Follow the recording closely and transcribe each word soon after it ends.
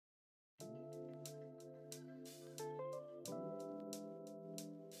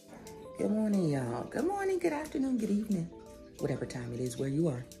Good morning, y'all. Good morning, good afternoon, good evening. Whatever time it is where you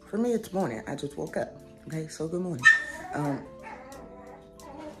are. For me, it's morning. I just woke up. Okay, so good morning.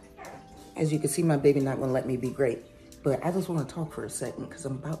 As you can see, my baby not gonna let me be great. But I just want to talk for a second because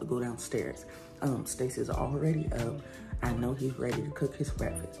I'm about to go downstairs. Stacy's already up. I know he's ready to cook his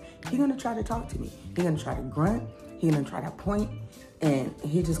breakfast. He's gonna try to talk to me. He's gonna try to grunt. He's gonna try to point. And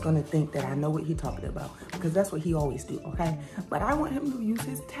he's just gonna think that I know what he's talking about because that's what he always do, okay? But I want him to use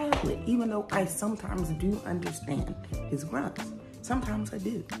his tablet, even though I sometimes do understand his grunts. Sometimes I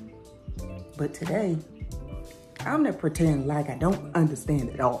do. But today, I'm gonna pretend like I don't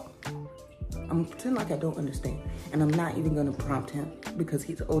understand at all. I'm gonna pretend like I don't understand. And I'm not even gonna prompt him because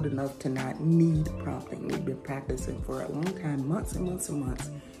he's old enough to not need prompting. We've been practicing for a long time, months and months and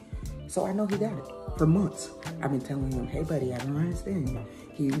months. So I know he got it for months. I've been telling him, hey buddy, I don't understand.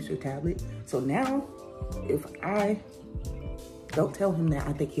 Can you use your tablet? So now, if I don't tell him that,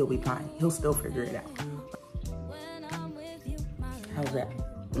 I think he'll be fine. He'll still figure it out. How's that?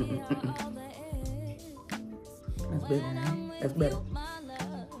 That's better, right? That's better.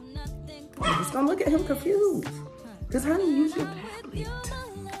 I'm just gonna look at him confused. Cause honey, use your tablet.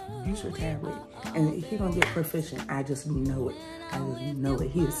 Use your tablet. And he's gonna get proficient. I just know it. I just know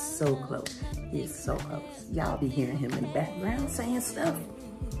it. He is so close. He is so close. Y'all be hearing him in the background saying stuff.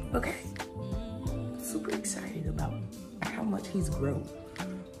 Okay. Super excited about how much he's grown.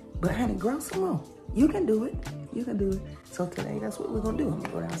 But honey, grow some more. You can do it. You can do it. So today, that's what we're gonna do. I'm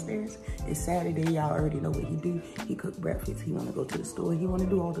gonna go downstairs. It's Saturday. Y'all already know what he do. He cook breakfast. He wanna go to the store. He wanna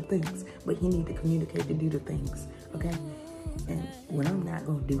do all the things. But he need to communicate to do the things. Okay? And what I'm not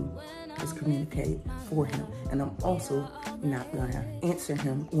gonna do is communicate for him. And I'm also not gonna answer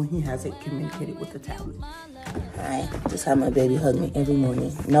him when he hasn't communicated with the tablet. Hi, just have my baby hug me every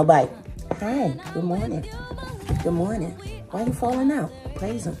morning. No bite. Hi, good morning. Good morning. Why you falling out?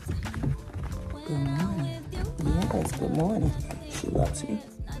 Praise him. Good morning. Yes, good morning. She loves me.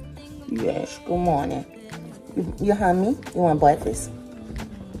 Yes, good morning. You hungry? You want breakfast?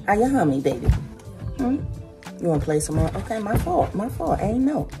 Are you hungry, baby? You want to play some more? Okay, my fault. My fault. I ain't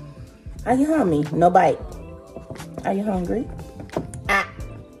know. Are you hungry? No bite. Are you hungry? Ah.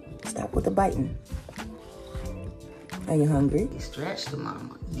 Stop with the biting. Are you hungry? Stretch the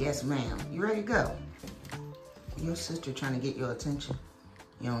mama. Yes, ma'am. You ready to go? Your sister trying to get your attention.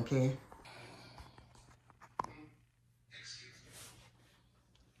 You don't care?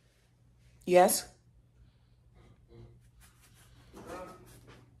 Yes?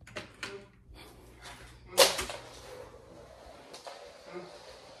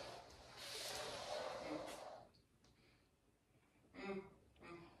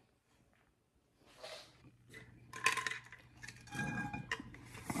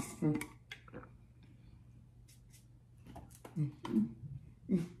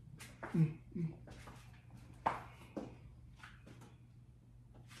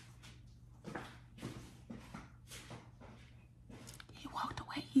 He walked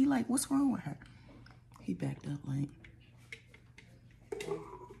away. He like, what's wrong with her? He backed up like.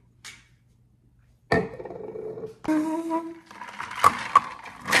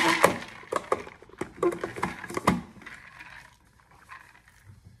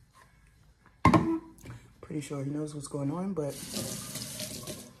 Pretty sure he knows what's going on, but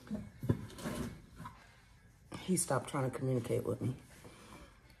he stopped trying to communicate with me.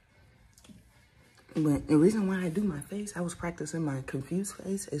 But the reason why I do my face, I was practicing my confused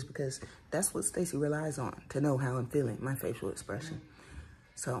face, is because that's what Stacy relies on to know how I'm feeling, my facial expression.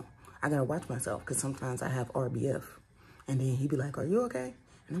 So I gotta watch myself because sometimes I have RBF. And then he'd be like, are you okay?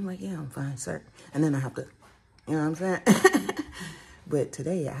 And I'm like, yeah, I'm fine, sir. And then I have to, you know what I'm saying? But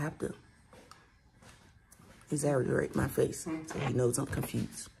today I have to exaggerate my face so he knows I'm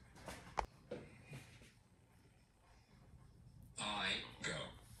confused. I go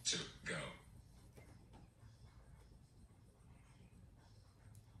to go.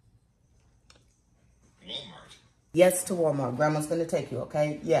 Walmart. Yes to Walmart. Grandma's gonna take you,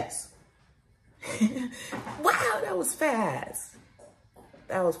 okay? Yes. Wow, that was fast.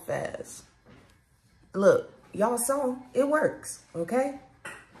 That was fast. Look, y'all saw it works, okay?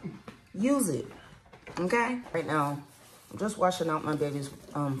 Use it. Okay, right now, I'm just washing out my baby's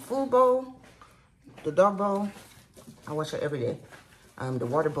food bowl, the dog bowl. I wash it every day. The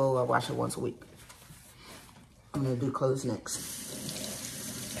water bowl, I wash it once a week. I'm gonna do clothes next.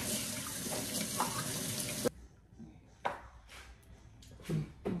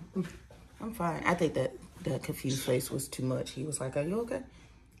 I'm fine. I think that confused face was too much. He was like, are you okay?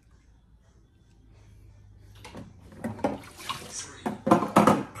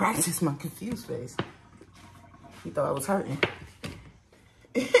 Practice my confused face. He thought I was hurting.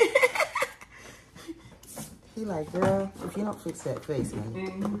 He like, girl, if you don't fix that face,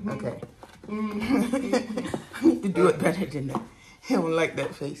 honey. Okay. I need to do it better than that. He don't like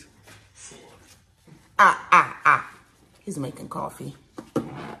that face. He's making coffee.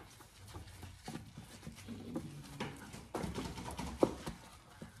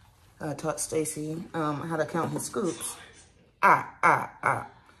 I taught Stacy how to count his scoops. I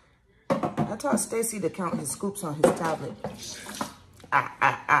taught Stacy to count his scoops on his tablet.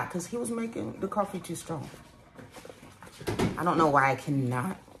 Because he was making the coffee too strong. I don't know why I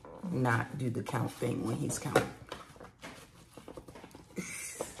cannot not do the count thing when he's counting.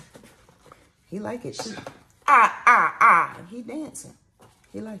 He like it. He dancing.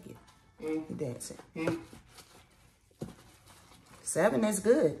 He like it. He dancing. 7 is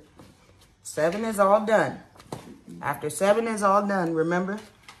good. 7 is all done. After 7 is all done, remember?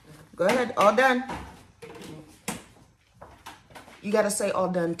 Go ahead, all done. You got to say all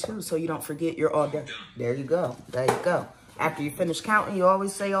done too, so you don't forget you're all done. There you go. There you go. After you finish counting, you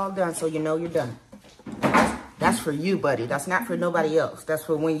always say all done, so you know you're done. That's for you, buddy. That's not for nobody else. That's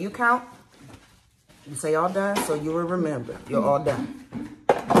for when you count. You say all done, so you will remember. You're all done.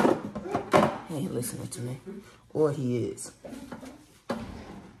 He ain't listening to me. Or he is.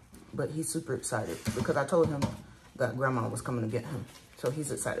 But he's super excited because I told him that grandma was coming to get him. So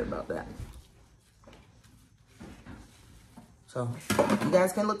he's excited about that. So you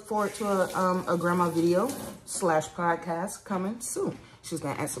guys can look forward to a grandma video / podcast coming soon. She's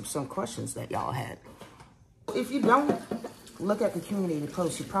going to answer some questions that y'all had. If you don't look at the community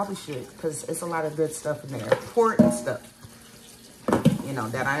post, you probably should, because it's a lot of good stuff in there. Important stuff, you know,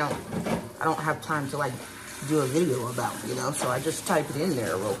 that I don't have time to like do a video about, you know, so I just type it in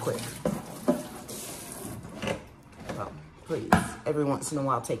there real quick. So please, every once in a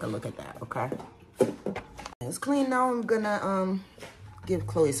while, take a look at that, okay? It's clean now. I'm gonna give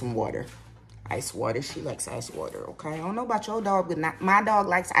Chloe some water. Ice water. She likes ice water, okay? I don't know about your dog, but my dog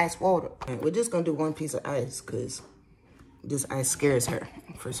likes ice water. And we're just gonna do 1 piece of ice because this ice scares her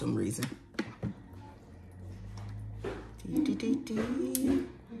for some reason.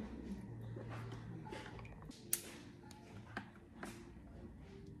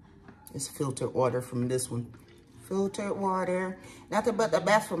 It's filtered water from this one. Filtered water. Nothing but the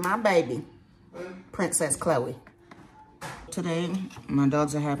best for my baby, Princess Chloe. Today, my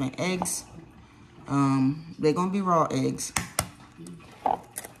dogs are having eggs. They're gonna be raw eggs.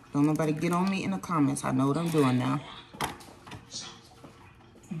 Don't nobody get on me in the comments. I know what I'm doing now.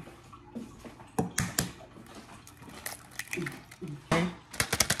 Okay.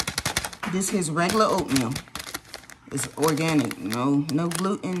 This is regular oatmeal. It's organic. No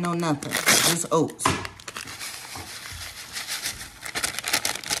gluten, no nothing. Just oats.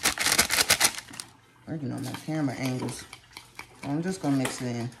 Working on my camera angles. I'm just gonna mix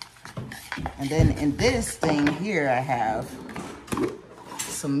it in. And then in this thing here, I have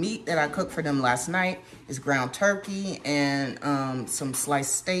some meat that I cooked for them last night. It's ground turkey and some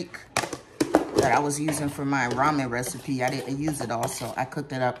sliced steak that I was using for my ramen recipe. I didn't use it all, so I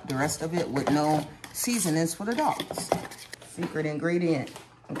cooked it up, the rest of it, with no seasonings for the dogs. Secret ingredient,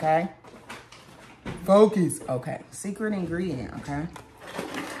 okay? Focus. Okay, secret ingredient, okay?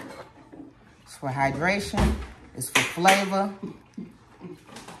 It's for hydration. It's for flavor.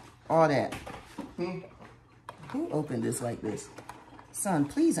 All that. Who opened this like this? Son,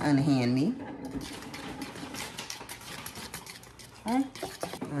 please unhand me. Okay?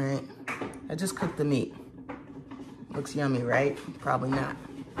 All right. I just cooked the meat. Looks yummy, right? Probably not.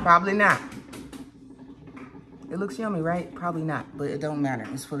 Probably not. It looks yummy, right? Probably not, but it don't matter.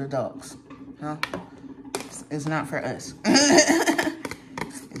 It's for the dogs, huh? It's not for us.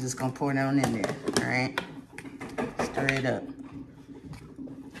 You're just gonna pour it on in there, all right? Stir it up.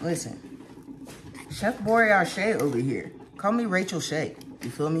 Listen, Chef Boyardee over here. Call me Rachel Shay, you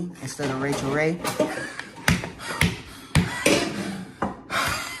feel me? Instead of Rachel Ray.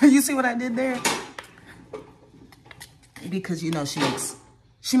 You see what I did there? Because, you know,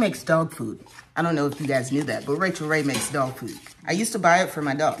 she makes dog food. I don't know if you guys knew that, but Rachel Ray makes dog food. I used to buy it for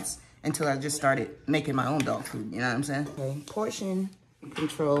my dogs until I just started making my own dog food. You know what I'm saying? Okay. Portion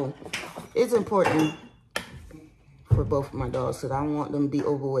control is important for both of my dogs because I don't want them to be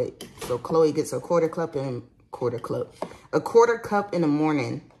overweight. So Chloe gets a quarter cup in the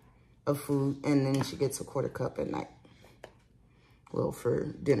morning of food, and then she gets a quarter cup at night. Well, for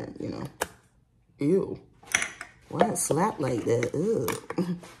dinner, you know. Ew. Why it slap like that? Ew.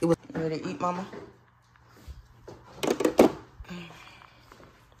 It was ready to eat, mama?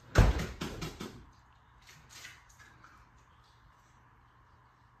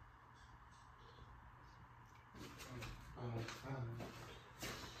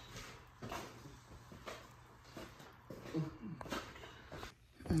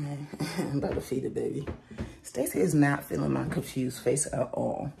 I'm about to feed the baby. Stacy is not feeling my confused face at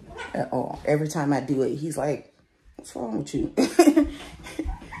all. At all. Every time I do it, he's like, what's wrong with you?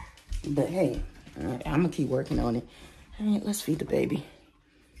 But hey, I'm going to keep working on it. All right, let's feed the baby.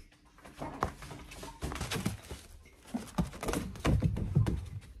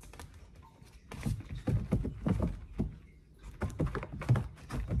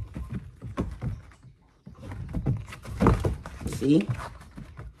 See?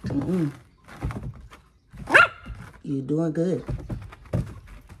 You're doing good.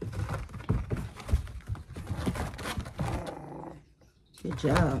 Good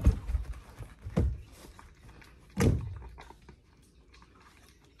job.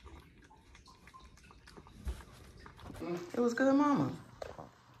 It was good, Mama.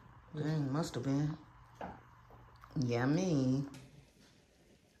 Dang, must have been. Yummy.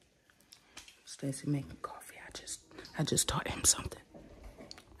 Stacy making coffee. I just taught him something.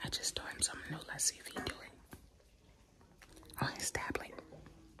 No, let's see if he do it. On his tablet.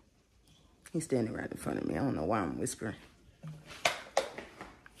 He's standing right in front of me. I don't know why I'm whispering.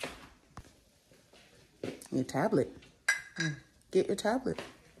 Your tablet. Get your tablet.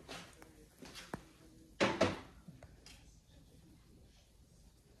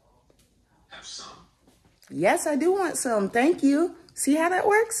 Have some. Yes, I do want some. Thank you. See how that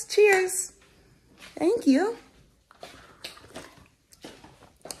works? Cheers. Thank you.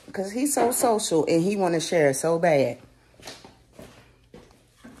 Because he's so social and he want to share so bad.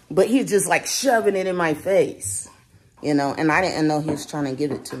 But he's just like shoving it in my face, you know, and I didn't know he was trying to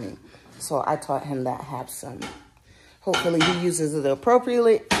give it to me. So I taught him that have some. Hopefully he uses it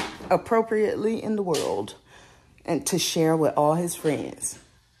appropriately in the world and to share with all his friends.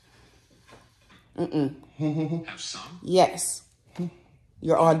 Have some. Yes.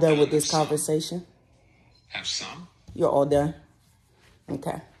 You're all done with this conversation? Have some. You're all done?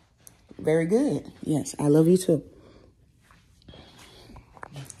 Okay. Very good. Yes, I love you too.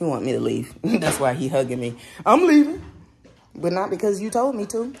 He want me to leave. That's why he hugging me. I'm leaving. But not because you told me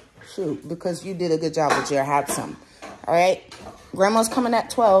to. Shoot, because you did a good job with your have some. All right? Grandma's coming at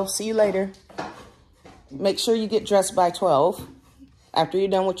 12. See you later. Make sure you get dressed by 12. After you're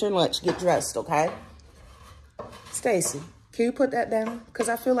done with your lunch, get dressed, okay? Stacy, can you put that down? Because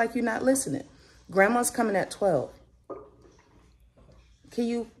I feel like you're not listening. Grandma's coming at 12. Can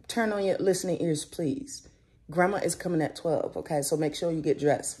you turn on your listening ears, please? Grandma is coming at 12, okay? So make sure you get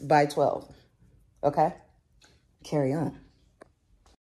dressed by 12, okay? Carry on.